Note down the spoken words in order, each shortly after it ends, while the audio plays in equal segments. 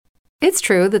It's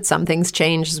true that some things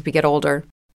change as we get older.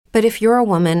 But if you're a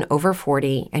woman over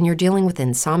 40 and you're dealing with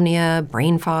insomnia,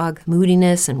 brain fog,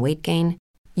 moodiness, and weight gain,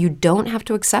 you don't have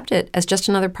to accept it as just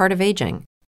another part of aging.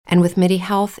 And with MIDI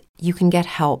Health, you can get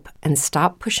help and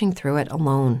stop pushing through it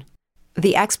alone.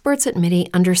 The experts at MIDI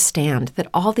understand that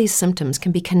all these symptoms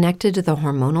can be connected to the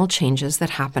hormonal changes that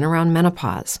happen around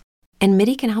menopause, and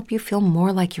MIDI can help you feel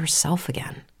more like yourself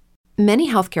again.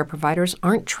 Many healthcare providers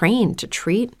aren't trained to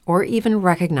treat or even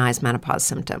recognize menopause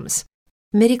symptoms.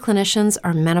 MIDI clinicians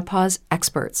are menopause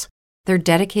experts. They're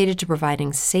dedicated to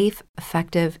providing safe,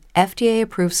 effective,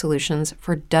 FDA-approved solutions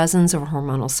for dozens of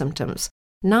hormonal symptoms,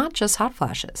 not just hot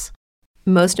flashes.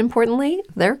 Most importantly,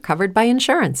 they're covered by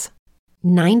insurance.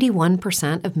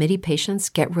 91% of MIDI patients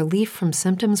get relief from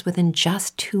symptoms within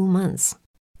just 2 months.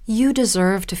 You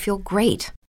deserve to feel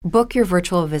great. Book your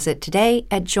virtual visit today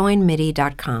at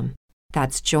joinmidi.com.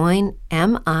 That's joinmidi.com.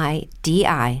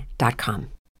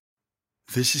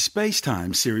 This is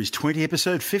Spacetime, Series 20,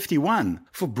 Episode 51,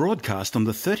 for broadcast on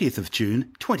the 30th of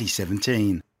June,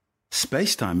 2017.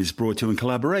 Spacetime is brought to you in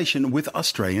collaboration with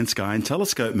Australian Sky and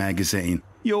Telescope magazine,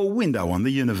 your window on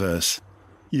the universe.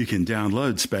 You can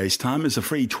download Spacetime as a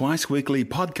free twice-weekly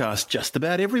podcast just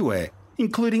about everywhere,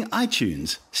 including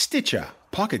iTunes, Stitcher,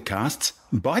 Pocket Casts,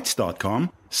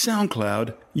 Bytes.com,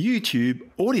 SoundCloud, YouTube,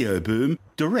 Audio Boom,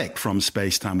 direct from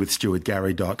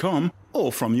spacetimewithstuartgary.com,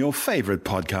 or from your favourite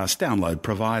podcast download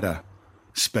provider.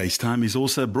 Spacetime is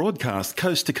also broadcast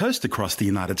coast to coast across the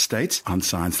United States on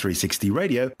Science 360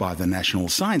 Radio by the National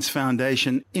Science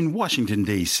Foundation in Washington,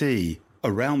 D.C.,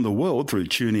 around the world through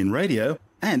TuneIn Radio,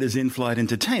 and as in-flight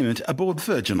entertainment aboard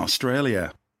Virgin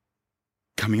Australia.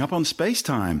 Coming up on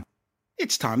Spacetime,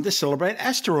 it's time to celebrate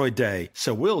Asteroid Day,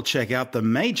 so we'll check out the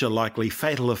major likely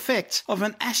fatal effects of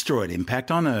an asteroid impact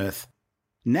on Earth,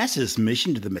 NASA's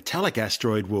mission to the metallic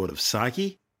asteroid world of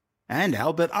Psyche, and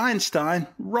Albert Einstein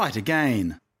right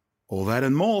again. All that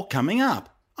and more coming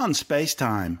up on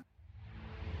Spacetime.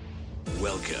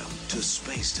 Welcome to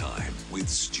Spacetime with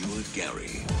Stuart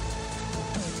Gary.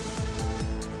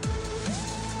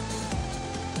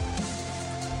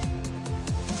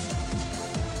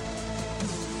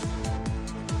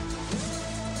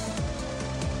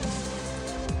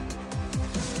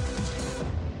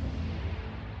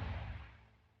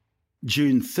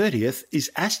 June 30th is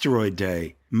Asteroid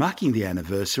Day, marking the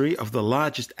anniversary of the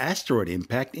largest asteroid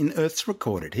impact in Earth's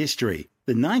recorded history,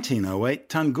 the 1908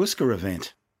 Tunguska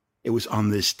event. It was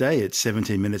on this day at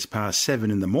 17 minutes past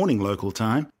 7 in the morning local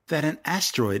time that an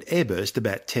asteroid airburst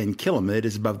about 10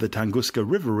 kilometers above the Tunguska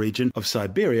River region of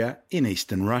Siberia in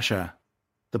eastern Russia.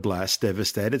 The blast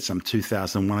devastated some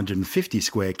 2,150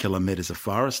 square kilometers of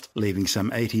forest, leaving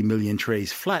some 80 million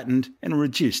trees flattened and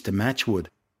reduced to matchwood.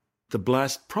 The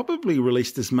blast probably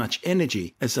released as much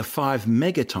energy as a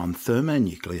 5-megaton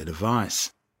thermonuclear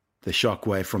device. The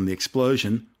shockwave from the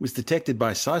explosion was detected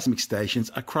by seismic stations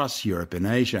across Europe and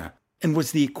Asia, and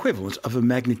was the equivalent of a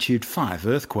magnitude 5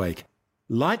 earthquake.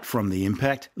 Light from the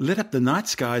impact lit up the night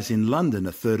skies in London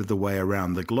a third of the way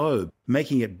around the globe,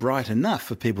 making it bright enough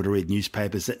for people to read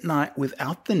newspapers at night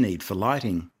without the need for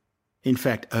lighting. In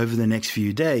fact, over the next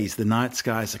few days, the night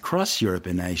skies across Europe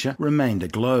and Asia remained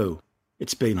aglow.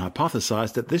 It's been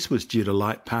hypothesized that this was due to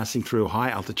light passing through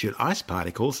high-altitude ice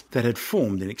particles that had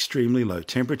formed in extremely low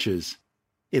temperatures.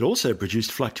 It also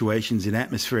produced fluctuations in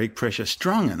atmospheric pressure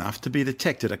strong enough to be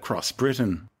detected across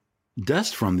Britain.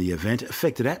 Dust from the event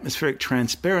affected atmospheric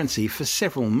transparency for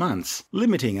several months,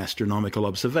 limiting astronomical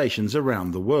observations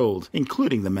around the world,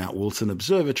 including the Mount Wilson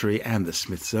Observatory and the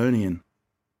Smithsonian.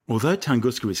 Although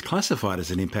Tunguska is classified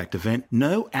as an impact event,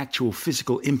 no actual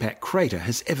physical impact crater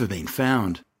has ever been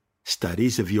found.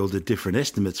 Studies have yielded different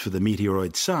estimates for the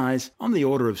meteoroid's size, on the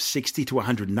order of 60 to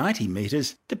 190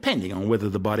 metres, depending on whether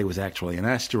the body was actually an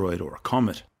asteroid or a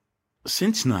comet.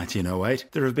 Since 1908,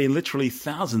 there have been literally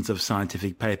thousands of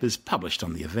scientific papers published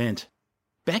on the event.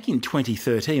 Back in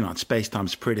 2013 on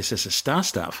Spacetime's predecessor Star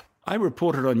Stuff, I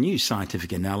reported on new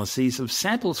scientific analyses of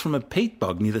samples from a peat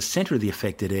bog near the centre of the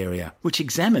affected area, which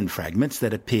examined fragments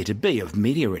that appear to be of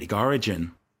meteoritic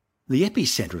origin. The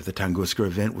epicentre of the Tunguska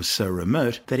event was so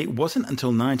remote that it wasn't until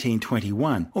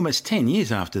 1921, almost 10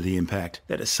 years after the impact,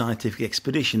 that a scientific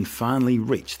expedition finally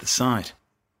reached the site.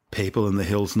 People in the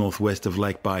hills northwest of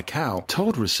Lake Baikal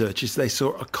told researchers they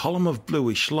saw a column of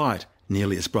bluish light,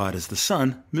 nearly as bright as the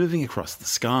sun, moving across the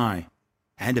sky.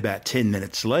 And about 10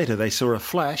 minutes later they saw a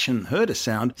flash and heard a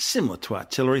sound similar to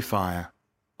artillery fire.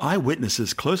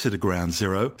 Eyewitnesses closer to Ground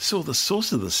Zero saw the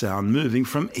source of the sound moving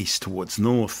from east towards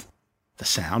north. The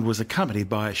sound was accompanied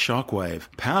by a shockwave,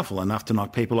 powerful enough to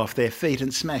knock people off their feet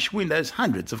and smash windows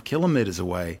hundreds of kilometres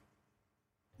away.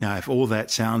 Now, if all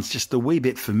that sounds just a wee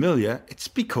bit familiar, it's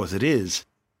because it is.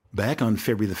 Back on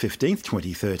February the 15th,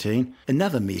 2013,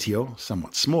 another meteor,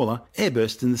 somewhat smaller,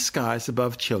 airburst in the skies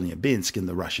above Chelyabinsk in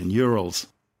the Russian Urals.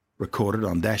 Recorded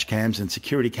on dashcams and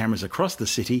security cameras across the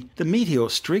city, the meteor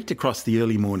streaked across the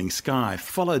early morning sky,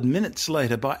 followed minutes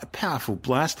later by a powerful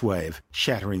blast wave,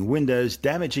 shattering windows,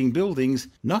 damaging buildings,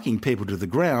 knocking people to the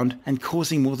ground, and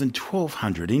causing more than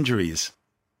 1,200 injuries.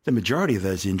 The majority of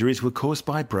those injuries were caused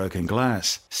by broken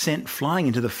glass, sent flying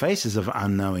into the faces of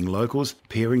unknowing locals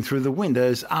peering through the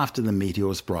windows after the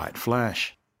meteor's bright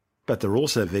flash. But there are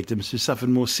also victims who suffered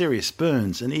more serious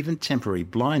burns and even temporary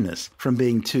blindness from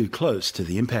being too close to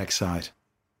the impact site.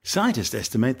 Scientists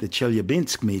estimate the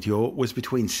Chelyabinsk meteor was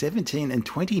between 17 and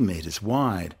 20 metres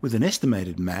wide, with an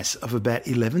estimated mass of about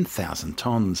 11,000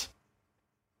 tonnes.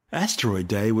 Asteroid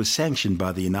Day was sanctioned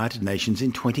by the United Nations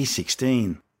in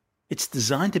 2016. It's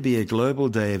designed to be a global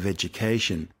day of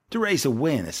education, to raise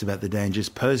awareness about the dangers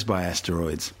posed by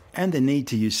asteroids, and the need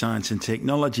to use science and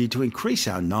technology to increase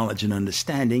our knowledge and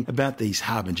understanding about these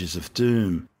harbingers of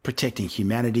doom, protecting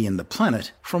humanity and the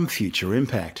planet from future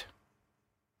impact.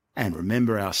 And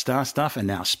remember our star stuff and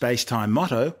our space-time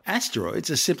motto, asteroids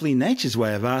are simply nature's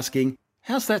way of asking,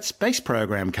 how's that space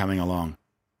program coming along?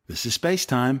 This is Space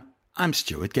Time. I'm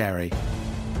Stuart Gary.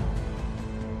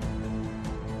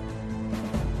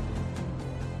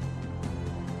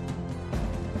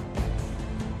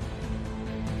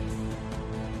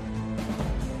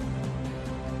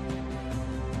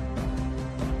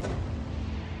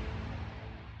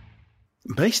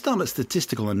 Based on a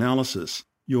statistical analysis,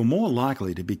 you're more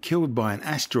likely to be killed by an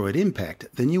asteroid impact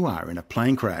than you are in a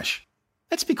plane crash.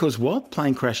 That's because while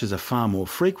plane crashes are far more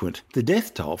frequent, the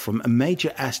death toll from a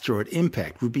major asteroid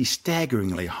impact would be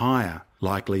staggeringly higher,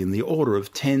 likely in the order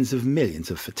of tens of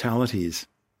millions of fatalities.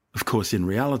 Of course, in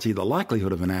reality, the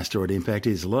likelihood of an asteroid impact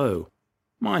is low.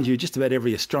 Mind you, just about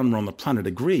every astronomer on the planet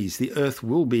agrees the Earth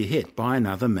will be hit by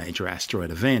another major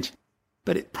asteroid event,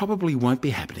 but it probably won't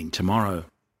be happening tomorrow.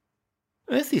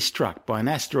 Earth is struck by an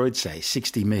asteroid, say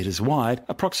 60 metres wide,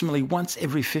 approximately once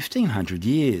every 1,500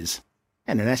 years.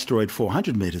 And an asteroid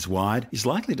 400 metres wide is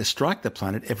likely to strike the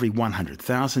planet every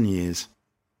 100,000 years.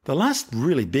 The last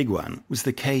really big one was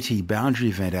the KT Boundary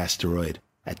Event asteroid,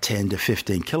 a 10 to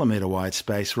 15 kilometre wide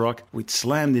space rock which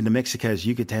slammed into Mexico's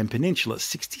Yucatan Peninsula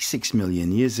 66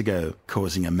 million years ago,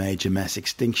 causing a major mass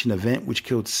extinction event which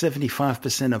killed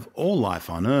 75% of all life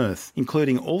on Earth,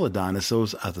 including all the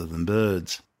dinosaurs other than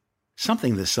birds.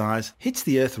 Something this size hits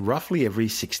the Earth roughly every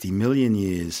 60 million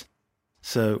years.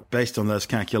 So, based on those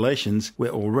calculations,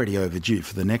 we're already overdue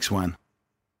for the next one.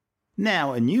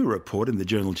 Now, a new report in the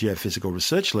journal Geophysical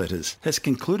Research Letters has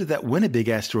concluded that when a big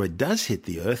asteroid does hit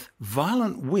the Earth,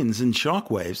 violent winds and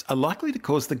shock waves are likely to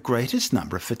cause the greatest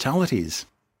number of fatalities.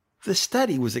 The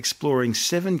study was exploring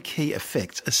 7 key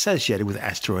effects associated with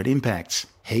asteroid impacts: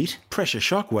 heat, pressure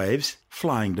shock waves,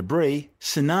 flying debris,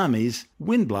 tsunamis,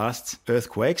 wind blasts,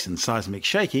 earthquakes and seismic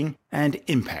shaking, and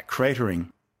impact cratering.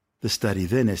 The study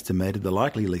then estimated the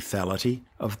likely lethality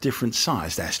of different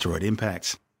sized asteroid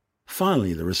impacts.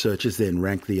 Finally, the researchers then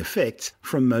ranked the effects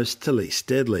from most to least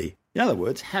deadly. In other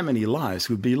words, how many lives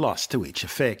would be lost to each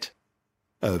effect.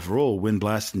 Overall, wind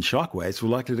blasts and shock waves were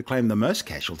likely to claim the most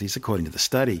casualties according to the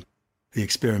study. The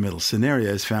experimental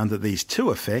scenarios found that these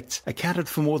two effects accounted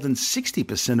for more than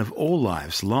 60% of all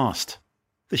lives lost.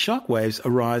 The shock waves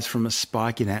arise from a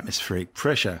spike in atmospheric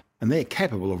pressure, and they're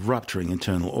capable of rupturing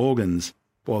internal organs,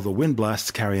 while the wind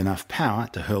blasts carry enough power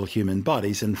to hurl human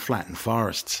bodies and flatten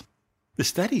forests. The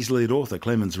study's lead author,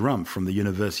 Clemens Rumpf from the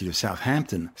University of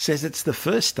Southampton, says it's the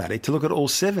first study to look at all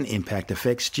 7 impact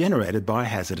effects generated by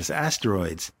hazardous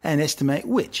asteroids and estimate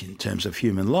which, in terms of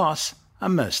human loss, are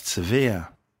most severe.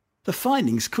 The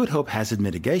findings could help hazard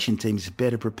mitigation teams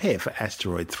better prepare for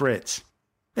asteroid threats.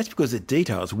 That's because it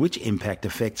details which impact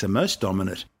effects are most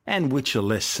dominant and which are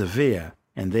less severe,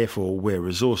 and therefore where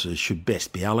resources should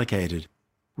best be allocated.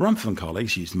 Rumpf and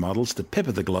colleagues used models to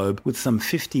pepper the globe with some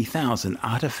 50,000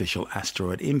 artificial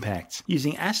asteroid impacts,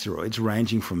 using asteroids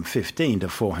ranging from 15 to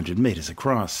 400 metres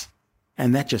across.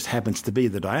 And that just happens to be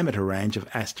the diameter range of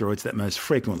asteroids that most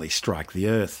frequently strike the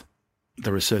Earth.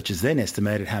 The researchers then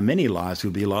estimated how many lives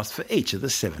would be lost for each of the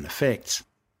 7 effects.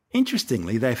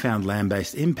 Interestingly, they found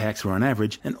land-based impacts were on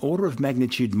average an order of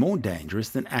magnitude more dangerous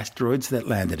than asteroids that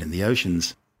landed in the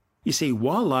oceans. You see,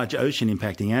 while large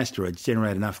ocean-impacting asteroids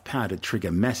generate enough power to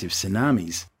trigger massive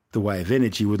tsunamis, the wave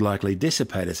energy would likely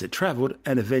dissipate as it travelled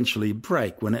and eventually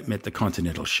break when it met the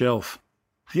continental shelf.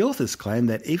 The authors claim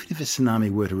that even if a tsunami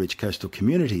were to reach coastal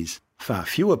communities, far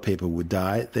fewer people would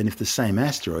die than if the same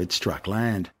asteroid struck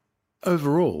land.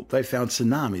 Overall, they found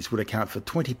tsunamis would account for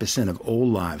 20% of all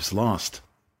lives lost.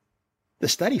 The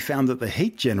study found that the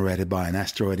heat generated by an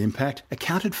asteroid impact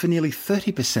accounted for nearly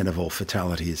 30% of all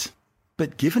fatalities.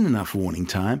 But given enough warning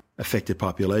time, affected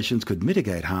populations could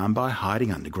mitigate harm by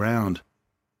hiding underground.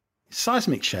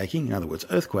 Seismic shaking, in other words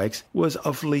earthquakes, was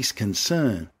of least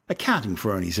concern, accounting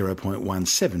for only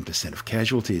 0.17% of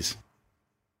casualties.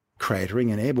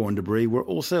 Cratering and airborne debris were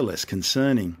also less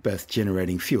concerning, both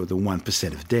generating fewer than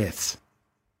 1% of deaths.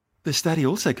 The study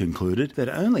also concluded that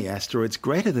only asteroids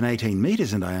greater than 18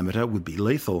 metres in diameter would be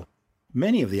lethal.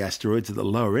 Many of the asteroids at the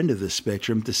lower end of the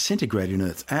spectrum disintegrate in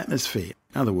Earth's atmosphere.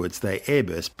 In other words, they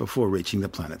airburst before reaching the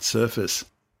planet's surface.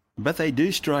 But they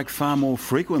do strike far more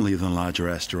frequently than larger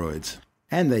asteroids,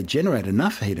 and they generate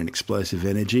enough heat and explosive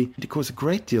energy to cause a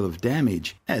great deal of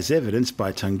damage, as evidenced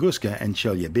by Tunguska and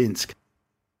Chelyabinsk.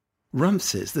 Rumpf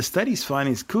says the study's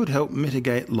findings could help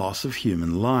mitigate loss of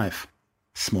human life.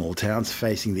 Small towns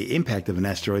facing the impact of an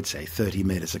asteroid, say 30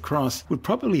 metres across, would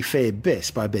probably fare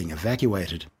best by being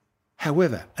evacuated.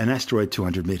 However, an asteroid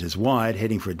 200 metres wide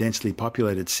heading for a densely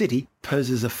populated city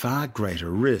poses a far greater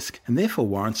risk and therefore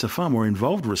warrants a far more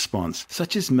involved response,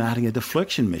 such as mounting a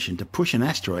deflection mission to push an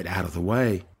asteroid out of the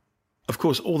way. Of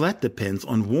course, all that depends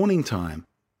on warning time.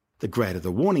 The greater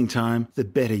the warning time, the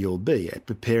better you'll be at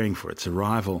preparing for its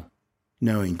arrival.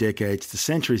 Knowing decades to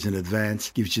centuries in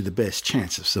advance gives you the best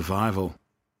chance of survival.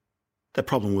 The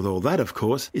problem with all that, of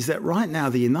course, is that right now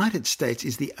the United States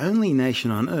is the only nation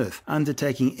on Earth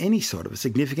undertaking any sort of a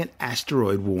significant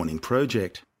asteroid warning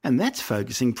project. And that's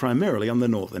focusing primarily on the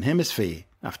Northern Hemisphere.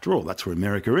 After all, that's where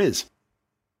America is.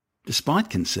 Despite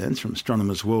concerns from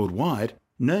astronomers worldwide,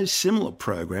 no similar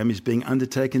program is being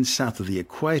undertaken south of the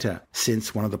equator,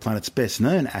 since one of the planet's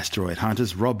best-known asteroid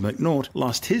hunters, Rob McNaught,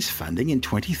 lost his funding in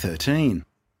 2013.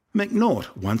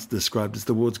 McNaught, once described as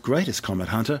the world's greatest comet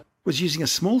hunter, was using a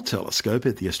small telescope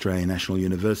at the Australian National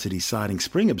University Siding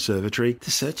Spring Observatory to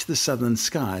search the southern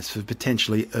skies for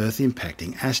potentially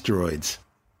Earth-impacting asteroids.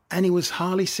 And he was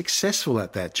highly successful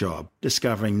at that job,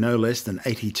 discovering no less than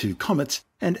 82 comets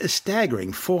and a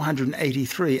staggering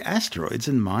 483 asteroids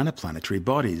and minor planetary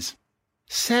bodies.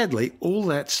 Sadly, all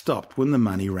that stopped when the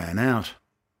money ran out.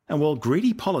 And while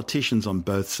greedy politicians on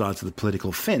both sides of the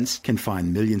political fence can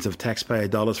find millions of taxpayer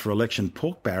dollars for election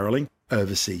pork barrelling,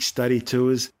 overseas study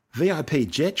tours, VIP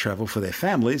jet travel for their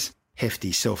families,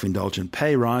 hefty self-indulgent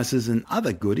pay rises and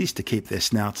other goodies to keep their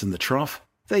snouts in the trough,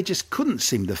 they just couldn't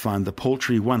seem to find the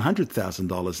paltry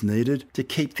 $100,000 needed to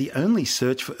keep the only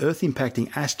search for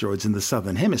Earth-impacting asteroids in the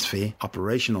Southern Hemisphere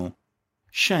operational.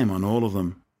 Shame on all of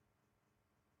them.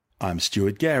 I'm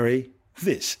Stuart Gary.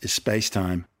 This is Space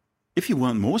Time. If you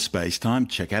want more Space Time,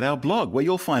 check out our blog where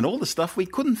you'll find all the stuff we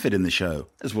couldn't fit in the show,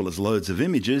 as well as loads of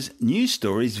images, news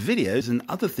stories, videos and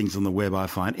other things on the web I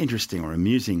find interesting or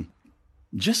amusing.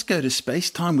 Just go to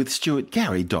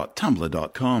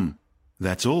spacetimewithstuartgary.tumblr.com.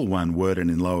 That's all one word and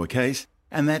in lowercase,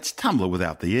 and that's Tumblr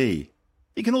without the E.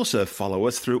 You can also follow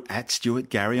us through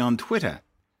 @StuartGary on Twitter,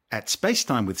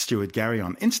 @SpacetimeWithStuartGary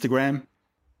on Instagram,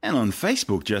 and on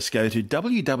Facebook just go to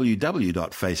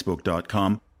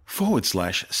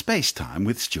www.facebook.com/Spacetime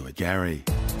with Stuart Gary.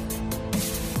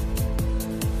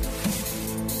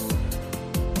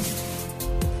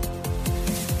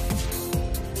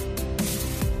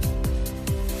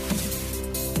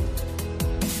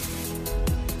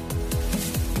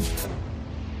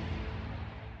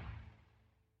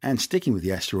 And sticking with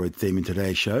the asteroid theme in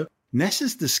today's show,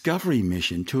 NASA's Discovery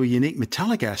mission to a unique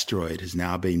metallic asteroid has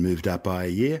now been moved up by a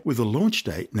year, with a launch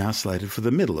date now slated for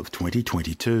the middle of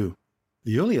 2022.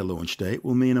 The earlier launch date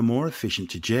will mean a more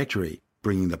efficient trajectory,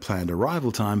 bringing the planned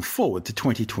arrival time forward to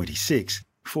 2026,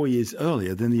 4 years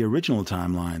earlier than the original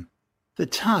timeline. The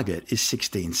target is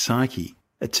 16 Psyche,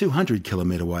 a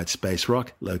 200-kilometre wide space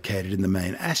rock located in the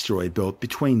main asteroid belt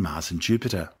between Mars and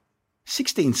Jupiter.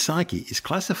 16 Psyche is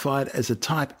classified as a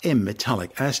Type M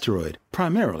metallic asteroid,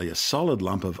 primarily a solid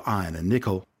lump of iron and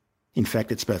nickel. In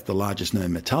fact, it's both the largest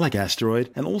known metallic asteroid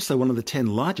and also one of the 10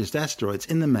 largest asteroids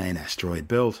in the main asteroid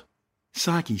belt.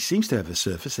 Psyche seems to have a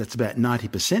surface that's about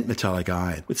 90% metallic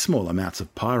iron, with small amounts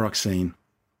of pyroxene.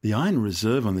 The iron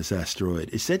reserve on this asteroid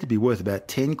is said to be worth about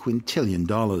 $10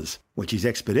 quintillion, which is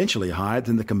exponentially higher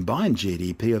than the combined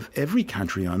GDP of every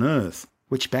country on Earth,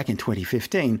 which back in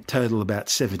 2015 totaled about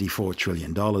 $74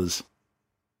 trillion.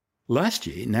 Last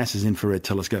year, NASA's Infrared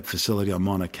Telescope facility on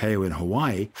Mauna Kea in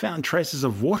Hawaii found traces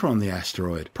of water on the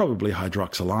asteroid, probably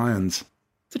hydroxyl ions.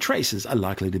 The traces are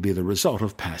likely to be the result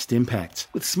of past impacts,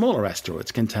 with smaller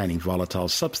asteroids containing volatile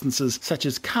substances such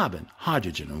as carbon,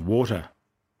 hydrogen and water.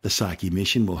 The Psyche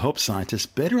mission will help scientists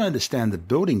better understand the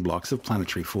building blocks of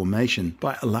planetary formation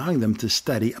by allowing them to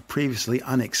study a previously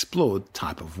unexplored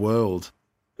type of world.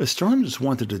 Astronomers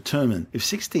want to determine if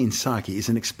 16 Psyche is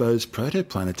an exposed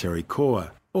protoplanetary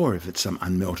core, or if it's some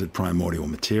unmelted primordial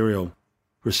material.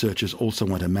 Researchers also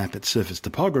want to map its surface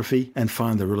topography and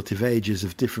find the relative ages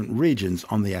of different regions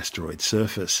on the asteroid's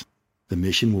surface. The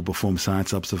mission will perform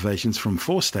science observations from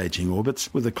 4 staging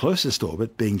orbits, with the closest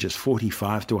orbit being just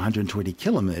 45 to 120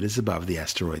 kilometers above the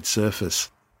asteroid's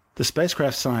surface. The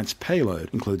spacecraft's science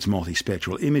payload includes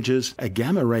multispectral images, a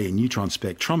gamma-ray and neutron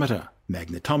spectrometer,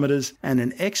 magnetometers, and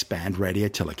an X-band radio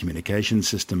telecommunications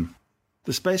system.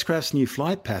 The spacecraft's new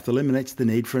flight path eliminates the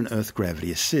need for an Earth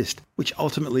gravity assist, which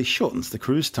ultimately shortens the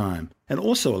cruise time, and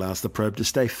also allows the probe to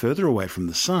stay further away from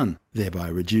the Sun, thereby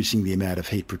reducing the amount of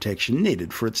heat protection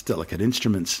needed for its delicate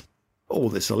instruments. All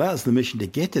this allows the mission to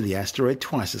get to the asteroid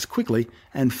twice as quickly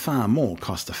and far more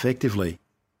cost-effectively.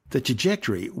 The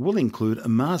trajectory will include a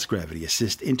Mars gravity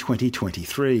assist in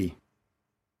 2023.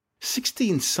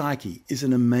 16 Psyche is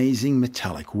an amazing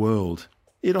metallic world.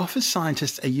 It offers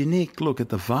scientists a unique look at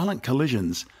the violent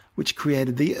collisions which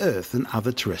created the Earth and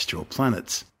other terrestrial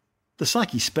planets. The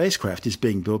Psyche spacecraft is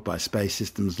being built by Space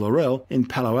Systems Loral in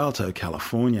Palo Alto,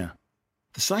 California.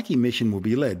 The Psyche mission will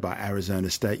be led by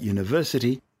Arizona State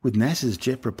University, with NASA's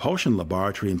Jet Propulsion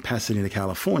Laboratory in Pasadena,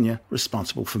 California,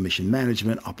 responsible for mission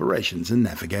management, operations and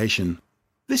navigation.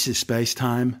 This is Space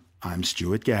Time. I'm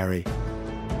Stuart Gary.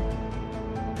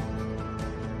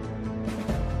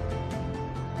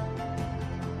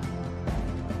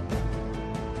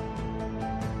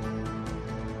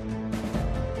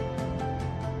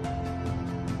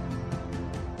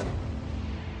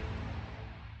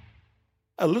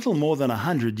 A little more than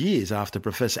 100 years after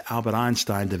Professor Albert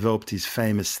Einstein developed his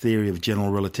famous theory of general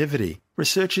relativity,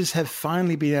 researchers have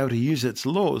finally been able to use its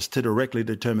laws to directly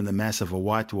determine the mass of a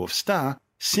white dwarf star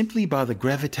simply by the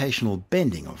gravitational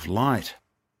bending of light.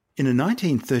 In a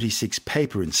 1936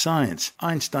 paper in Science,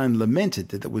 Einstein lamented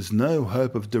that there was no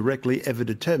hope of directly ever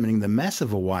determining the mass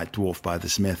of a white dwarf by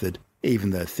this method, even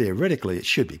though theoretically it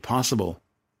should be possible.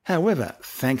 However,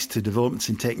 thanks to developments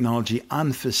in technology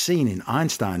unforeseen in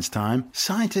Einstein's time,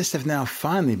 scientists have now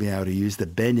finally been able to use the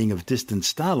bending of distant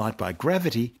starlight by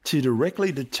gravity to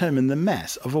directly determine the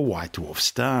mass of a white dwarf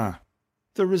star.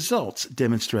 The results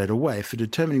demonstrate a way for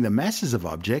determining the masses of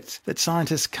objects that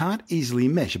scientists can't easily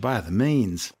measure by other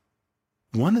means.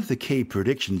 One of the key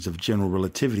predictions of general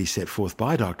relativity set forth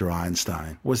by Dr.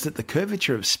 Einstein was that the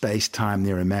curvature of space-time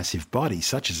near a massive body,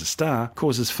 such as a star,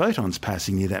 causes photons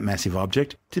passing near that massive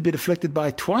object to be deflected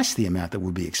by twice the amount that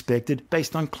would be expected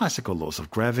based on classical laws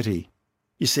of gravity.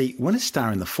 You see, when a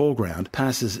star in the foreground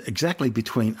passes exactly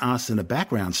between us and a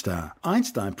background star,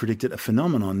 Einstein predicted a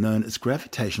phenomenon known as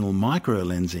gravitational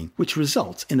microlensing, which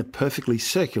results in a perfectly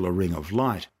circular ring of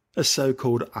light, a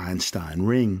so-called Einstein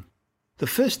ring. The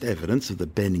first evidence of the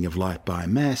bending of light by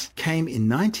mass came in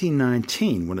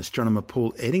 1919 when astronomer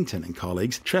Paul Eddington and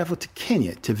colleagues travelled to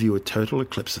Kenya to view a total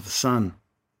eclipse of the sun.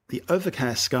 The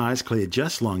overcast skies cleared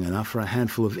just long enough for a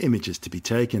handful of images to be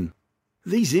taken.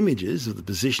 These images of the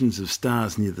positions of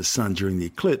stars near the sun during the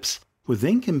eclipse were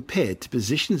then compared to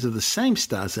positions of the same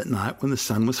stars at night when the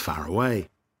sun was far away.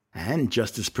 And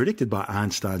just as predicted by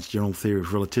Einstein's general theory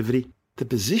of relativity, the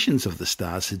positions of the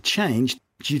stars had changed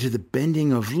due to the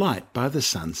bending of light by the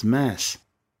sun's mass.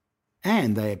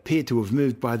 And they appear to have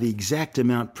moved by the exact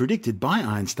amount predicted by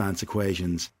Einstein's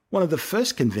equations, one of the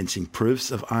first convincing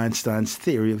proofs of Einstein's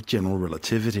theory of general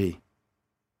relativity.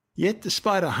 Yet,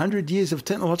 despite 100 years of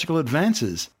technological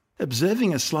advances,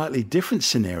 observing a slightly different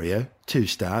scenario, 2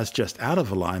 stars just out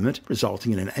of alignment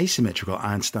resulting in an asymmetrical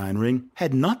Einstein ring,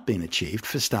 had not been achieved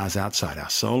for stars outside our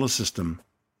solar system.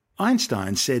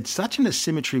 Einstein said such an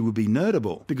asymmetry would be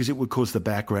notable because it would cause the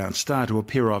background star to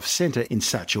appear off-center in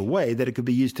such a way that it could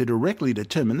be used to directly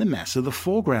determine the mass of the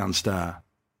foreground star.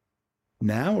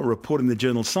 Now, a report in the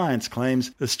journal Science claims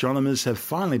astronomers have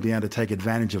finally been able to take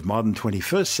advantage of modern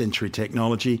 21st century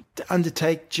technology to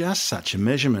undertake just such a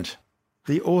measurement.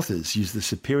 The authors used the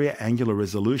superior angular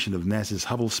resolution of NASA's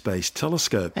Hubble Space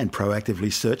Telescope and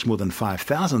proactively searched more than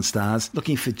 5,000 stars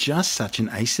looking for just such an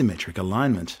asymmetric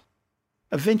alignment.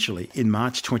 Eventually, in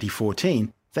March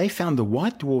 2014, they found the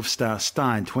white dwarf star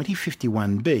Stein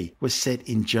 2051b was set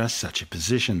in just such a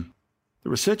position. The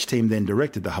research team then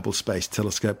directed the Hubble Space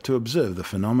Telescope to observe the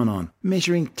phenomenon,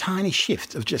 measuring tiny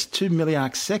shifts of just 2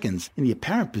 milliarc seconds in the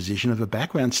apparent position of a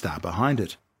background star behind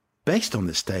it. Based on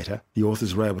this data, the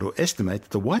authors were able to estimate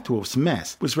that the white dwarf's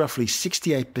mass was roughly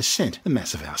 68% the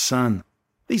mass of our Sun.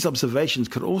 These observations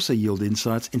could also yield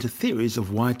insights into theories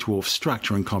of white dwarf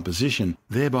structure and composition,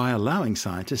 thereby allowing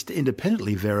scientists to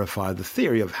independently verify the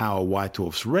theory of how a white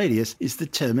dwarf's radius is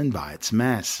determined by its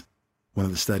mass. One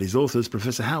of the study's authors,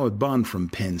 Professor Howard Bond from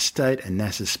Penn State and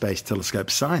NASA's Space Telescope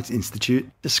Science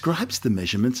Institute, describes the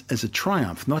measurements as a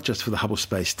triumph not just for the Hubble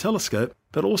Space Telescope,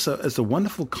 but also as a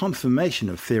wonderful confirmation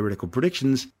of theoretical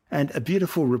predictions and a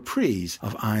beautiful reprise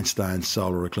of Einstein's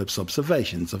solar eclipse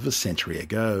observations of a century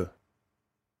ago.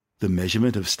 The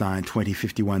measurement of Stein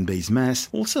 2051b's mass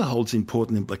also holds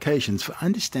important implications for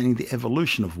understanding the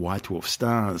evolution of white dwarf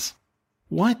stars.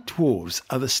 White dwarfs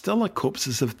are the stellar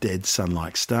corpses of dead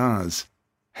sun-like stars.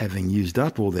 Having used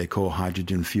up all their core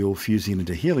hydrogen fuel fusing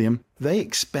into helium, they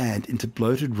expand into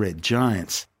bloated red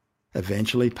giants,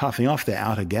 eventually puffing off their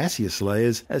outer gaseous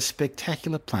layers as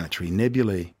spectacular planetary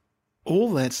nebulae.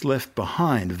 All that's left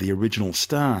behind of the original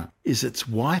star is its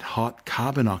white-hot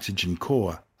carbon-oxygen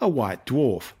core, a white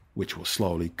dwarf, which will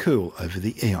slowly cool over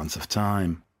the eons of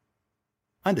time.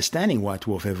 Understanding white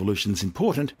dwarf evolution is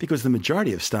important because the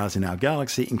majority of stars in our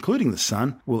galaxy, including the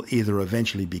Sun, will either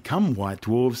eventually become white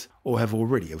dwarfs or have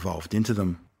already evolved into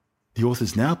them. The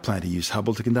authors now plan to use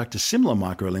Hubble to conduct a similar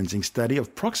microlensing study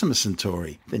of Proxima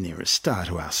Centauri, the nearest star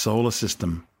to our solar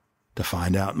system. To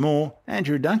find out more,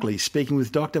 Andrew Dunkley speaking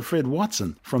with Dr. Fred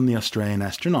Watson from the Australian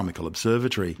Astronomical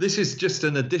Observatory. This is just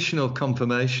an additional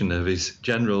confirmation of his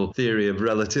general theory of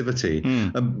relativity.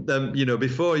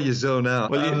 Before you zone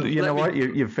out... Well, you know what?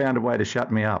 You've found a way to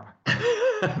shut me up.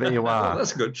 There you are. Oh,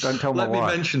 that's good. Don't tell my wife.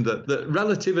 Let me mention that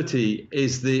relativity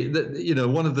is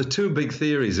one of the two big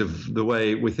theories of the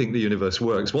way we think the universe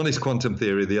works. One is quantum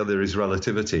theory, the other is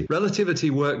relativity. Relativity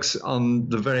works on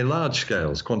the very large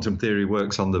scales. Quantum theory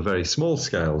works on the very small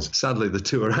scales. Sadly, the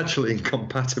two are actually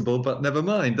incompatible, but never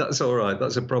mind. That's all right.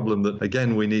 That's a problem that,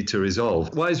 again, we need to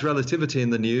resolve. Why is relativity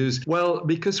in the news? Well,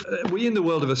 because we in the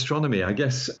world of astronomy, I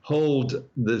guess, hold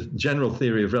the general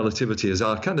theory of relativity as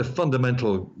our kind of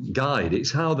fundamental guide.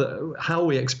 It's how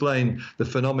we explain the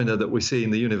phenomena that we see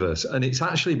in the universe. And it's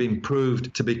actually been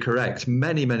proved to be correct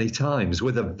many, many times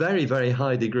with a very, very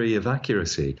high degree of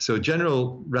accuracy. So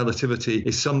general relativity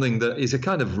is something that is a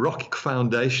kind of rock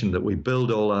foundation that we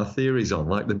build all our theories on,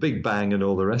 like the Big Bang and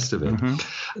all the rest of it.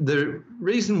 Mm-hmm. The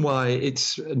reason why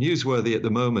it's newsworthy at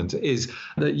the moment is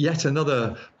that yet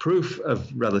another proof of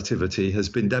relativity has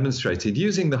been demonstrated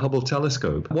using the Hubble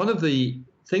telescope. One of the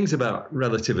things about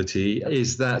relativity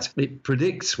is that it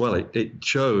predicts, it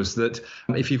shows that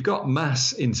if you've got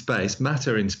mass in space,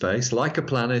 matter in space, like a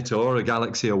planet or a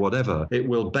galaxy or whatever, it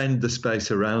will bend the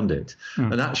space around it.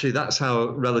 And actually, that's how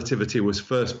relativity was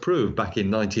first proved back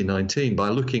in 1919 by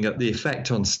looking at the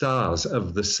effect on stars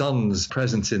of the sun's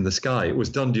presence in the sky. It was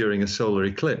done during a solar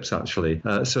eclipse, actually,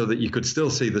 so that you could still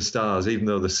see the stars even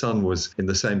though the sun was in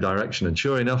the same direction. And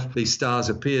sure enough, these stars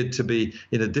appeared to be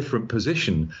in a different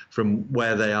position from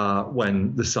where they are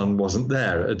when the sun wasn't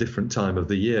there at a different time of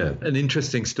the year. An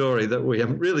interesting story that we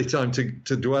haven't really time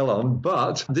to dwell on,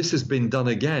 but this has been done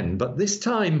again, but this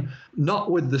time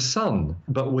not with the sun,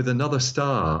 but with another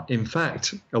star. In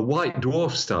fact, a white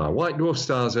dwarf star. White dwarf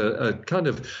stars are kind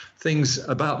of things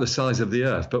about the size of the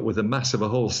Earth, but with the mass of a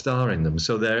whole star in them.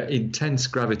 So they're intense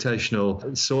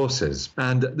gravitational sources.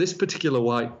 And this particular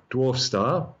white dwarf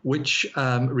star, which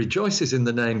rejoices in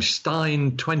the name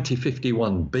Stein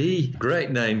 2051b,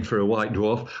 great name for a white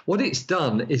dwarf, what it's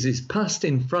done is it's passed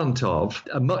in front of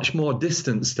a much more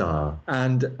distant star.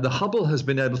 And the Hubble has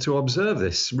been able to observe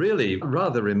this really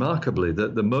rather remarkably,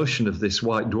 that the motion of this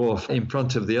white dwarf in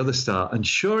front of the other star. And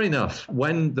sure enough,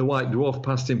 when the white dwarf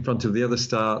passed in front of the other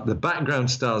star, the background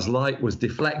star's light was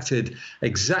deflected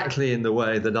exactly in the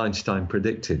way that Einstein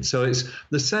predicted. So it's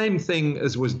the same thing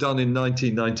as was done in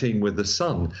 1919 with the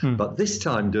sun, but this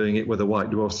time doing it with a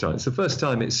white dwarf star. It's the first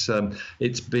time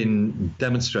it's been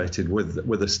demonstrated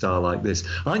with a star like this.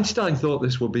 Einstein thought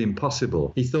this would be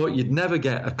impossible. He thought you'd never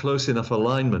get a close enough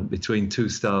alignment between two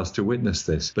stars to witness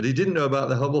this. But he didn't know about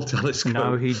the Hubble telescope.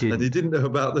 No, he didn't. And he didn't know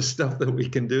about the stuff that we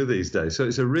can do these days. So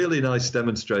it's a really nice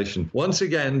demonstration. Once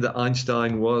again, that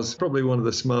Einstein was probably one of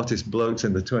the smartest blokes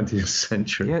in the 20th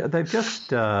century. Yeah, they've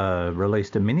just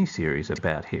released a mini-series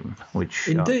about him, which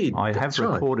Indeed, I have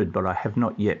recorded, but I have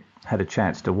not yet had a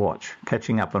chance to watch,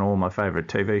 catching up on all my favourite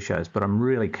TV shows, but I'm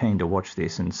really keen to watch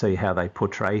this and see how they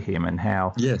portray him and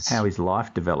how his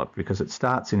life developed, because it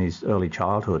starts in his early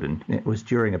childhood, and it was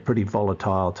during a pretty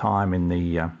volatile time in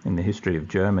the history of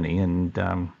Germany, and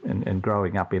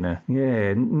growing up in a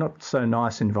not so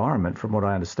nice environment, from what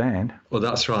I understand. Well,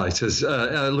 that's right. As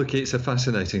look, it's a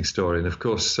fascinating story, and of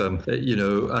course,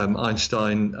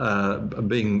 Einstein,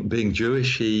 being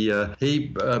Jewish,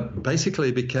 he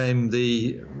basically became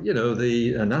the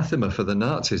the anathema for the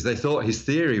Nazis. They thought his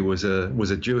theory was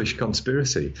a Jewish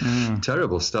conspiracy.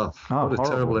 Terrible stuff. Oh, what a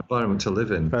horrible. terrible environment to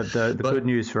live in. But the good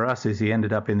news for us is he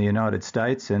ended up in the United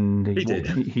States, and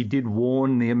he did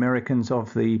warn the Americans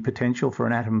of the potential for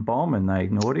an atom bomb, and they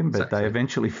ignored him, but they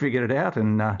eventually figured it out.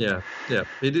 And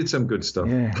he did some good stuff.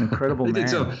 Yeah, incredible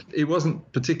man. He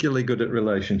wasn't particularly good at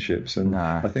relationships, and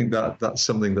I think that's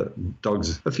something that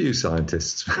dogs a few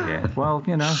scientists. Yeah, well,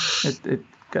 it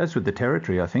goes with the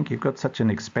territory, I think. You've got such an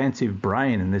expansive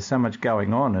brain and there's so much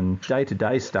going on, and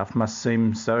day-to-day stuff must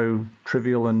seem so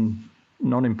trivial and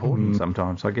non-important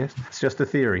sometimes, I guess. It's just a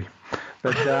theory.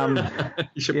 But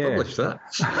you should publish that.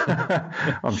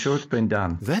 I'm sure it's been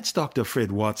done. That's Dr.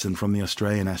 Fred Watson from the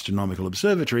Australian Astronomical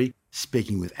Observatory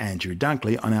speaking with Andrew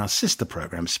Dunkley on our sister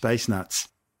program Space Nuts.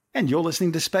 And you're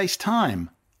listening to Space Time.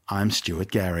 I'm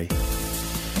Stuart Gary.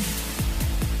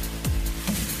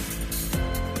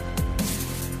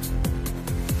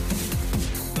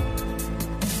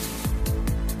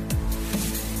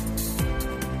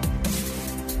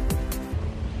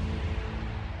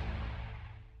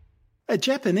 A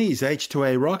Japanese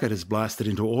H-2A rocket has blasted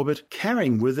into orbit,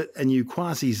 carrying with it a new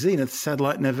Quasi-Zenith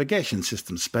Satellite Navigation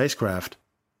System spacecraft.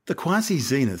 The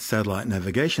Quasi-Zenith Satellite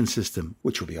Navigation System,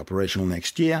 which will be operational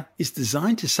next year, is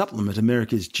designed to supplement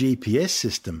America's GPS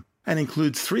system and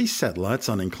includes 3 satellites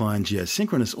on inclined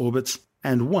geosynchronous orbits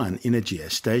and 1 in a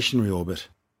geostationary orbit.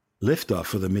 Liftoff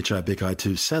for the Michio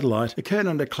 2 satellite occurred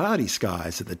under cloudy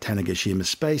skies at the Tanegashima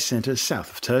Space Center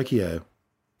south of Tokyo.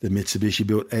 The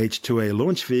Mitsubishi-built H-2A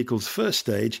launch vehicle's first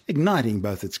stage, igniting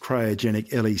both its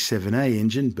cryogenic LE-7A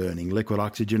engine burning liquid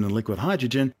oxygen and liquid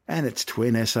hydrogen, and its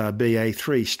twin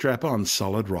SRB-A3 strap-on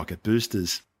solid rocket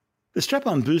boosters. The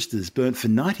strap-on boosters burnt for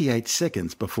 98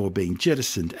 seconds before being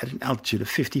jettisoned at an altitude of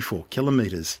 54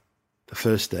 kilometres. The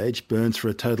first stage burns for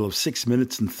a total of 6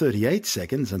 minutes and 38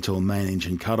 seconds until main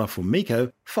engine cutoff or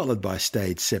MECO, followed by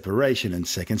stage separation and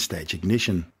second stage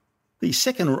ignition. The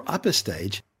second or upper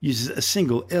stage uses a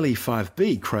single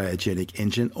LE-5B cryogenic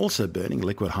engine also burning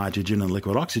liquid hydrogen and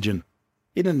liquid oxygen.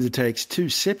 It undertakes 2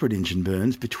 separate engine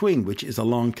burns, between which is a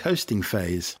long coasting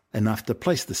phase, enough to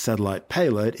place the satellite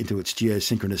payload into its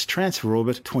geosynchronous transfer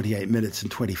orbit 28 minutes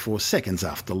and 24 seconds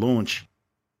after launch.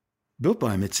 Built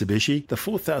by Mitsubishi, the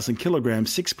 4,000-kilogram,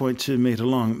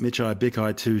 6.2-metre-long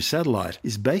Michio 2 satellite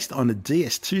is based on a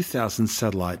DS-2000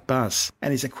 satellite bus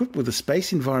and is equipped with a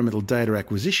space environmental data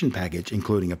acquisition package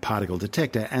including a particle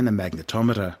detector and a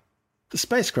magnetometer. The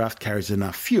spacecraft carries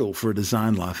enough fuel for a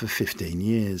design life of 15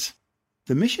 years.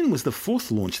 The mission was the 4th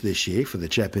launch this year for the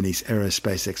Japanese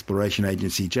Aerospace Exploration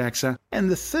Agency JAXA and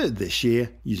the 3rd this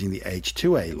year using the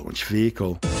H-2A launch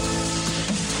vehicle.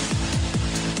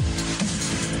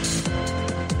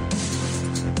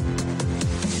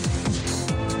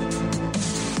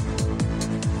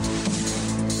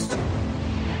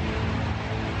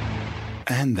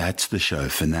 And that's the show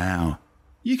for now.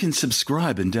 You can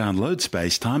subscribe and download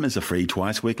Spacetime as a free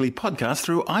twice-weekly podcast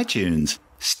through iTunes,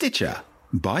 Stitcher,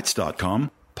 Bytes.com,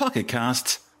 Pocket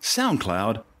Casts,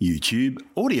 SoundCloud, YouTube,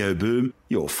 Audio Boom,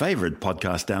 your favourite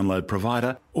podcast download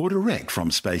provider, or direct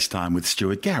from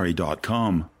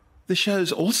spacetimewithstuartgary.com. The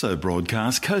show's also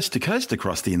broadcast coast to coast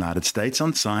across the United States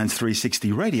on Science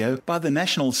 360 Radio by the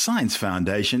National Science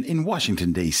Foundation in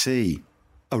Washington, D.C.,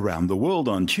 around the world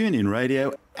on TuneIn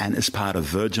Radio, and as part of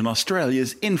Virgin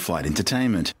Australia's in-flight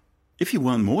entertainment. If you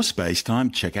want more space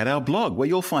time, check out our blog where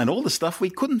you'll find all the stuff we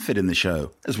couldn't fit in the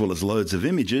show, as well as loads of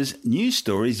images, news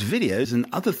stories, videos, and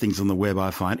other things on the web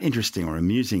I find interesting or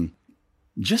amusing.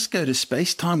 Just go to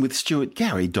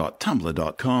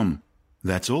spacetimewithstuartgary.tumblr.com.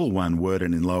 That's all one word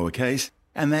and in lowercase,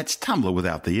 and that's Tumblr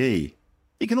without the E.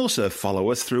 You can also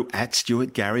follow us through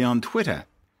 @StuartGary on Twitter,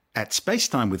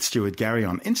 @SpaceTimeWithStuartGary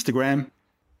on Instagram,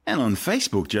 and on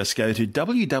Facebook, just go to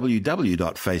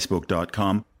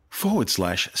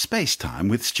www.facebook.com/Spacetime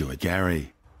with Stuart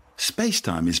Gary.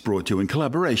 Spacetime is brought to you in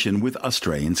collaboration with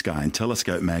Australian Sky and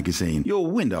Telescope magazine, your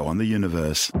window on the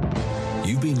universe.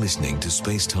 You've been listening to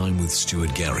Spacetime with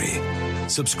Stuart Gary.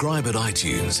 Subscribe at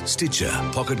iTunes, Stitcher,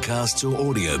 Pocket Casts or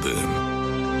Audio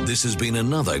Boom. This has been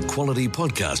another quality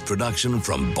podcast production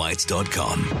from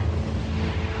Bytes.com.